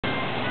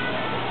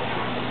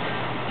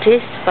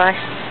this bus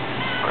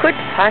could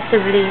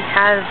possibly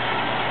have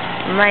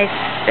my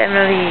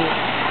family.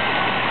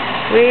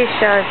 We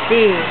shall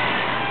see.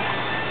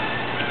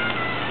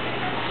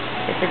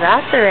 It's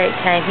about the right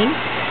timing.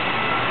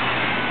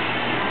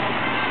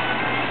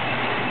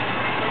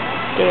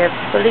 They are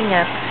pulling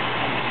up.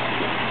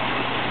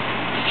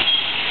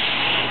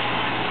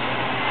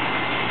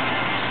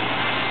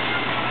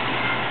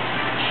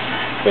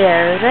 They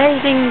are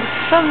rising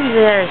from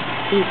their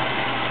seats.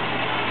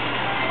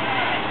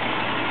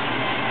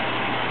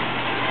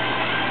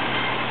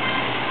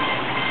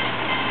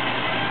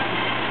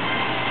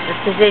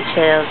 This is a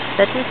child.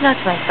 That is not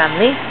my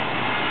family.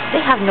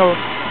 They have no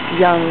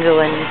young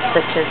ones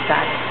such as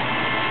that.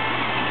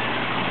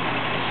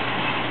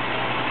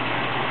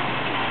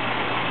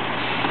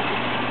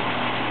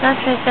 Not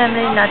my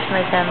family, not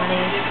my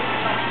family.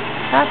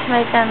 Not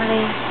my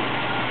family.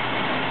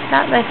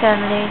 Not my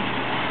family.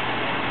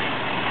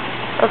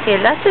 Okay,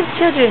 lots of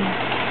children.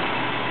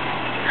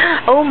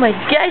 Oh my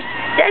gosh,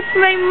 that's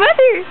my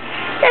mother!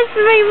 That's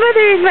my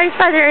mother and my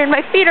father, and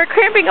my feet are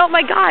cramping. Oh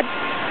my god!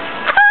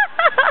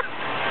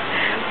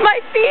 My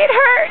feet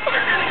hurt!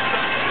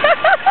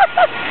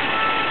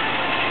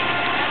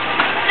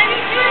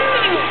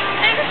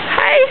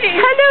 Hi!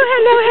 Hello,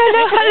 hello,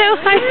 hello, hello,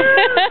 hi!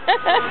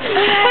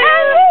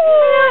 Hello.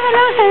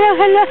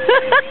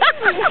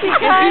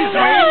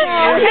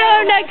 No,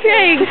 I'm not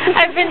crying.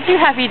 I've been too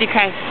happy to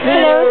cry.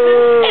 Hello.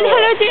 And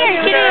hello to our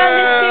kitty on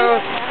this too.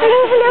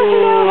 Hello.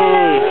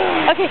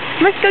 Okay,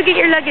 let's go get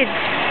your luggage.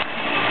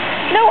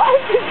 No, I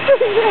just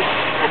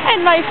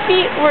and my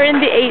feet were in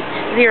the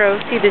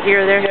 8-0. See the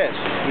 0 there? Yes,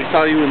 we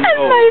saw you in the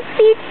And my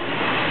feet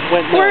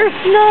were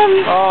numb.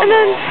 Oh, and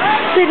then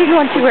they didn't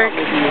want to work.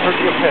 You hurt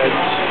your head.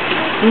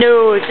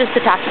 No, it's just the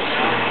tacky.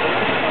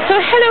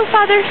 So hello,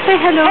 Father. Say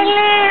hello.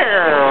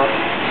 Hello.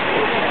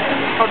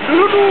 How do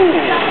you do?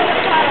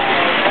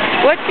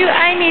 What do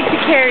I need to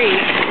carry?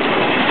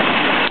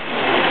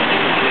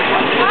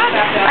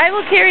 I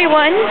will carry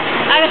one.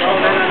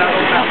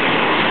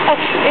 Oh,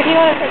 if you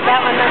want to take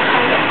that one, that's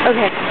fine.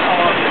 Okay.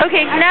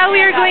 Okay, now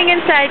we are going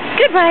inside.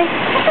 Goodbye.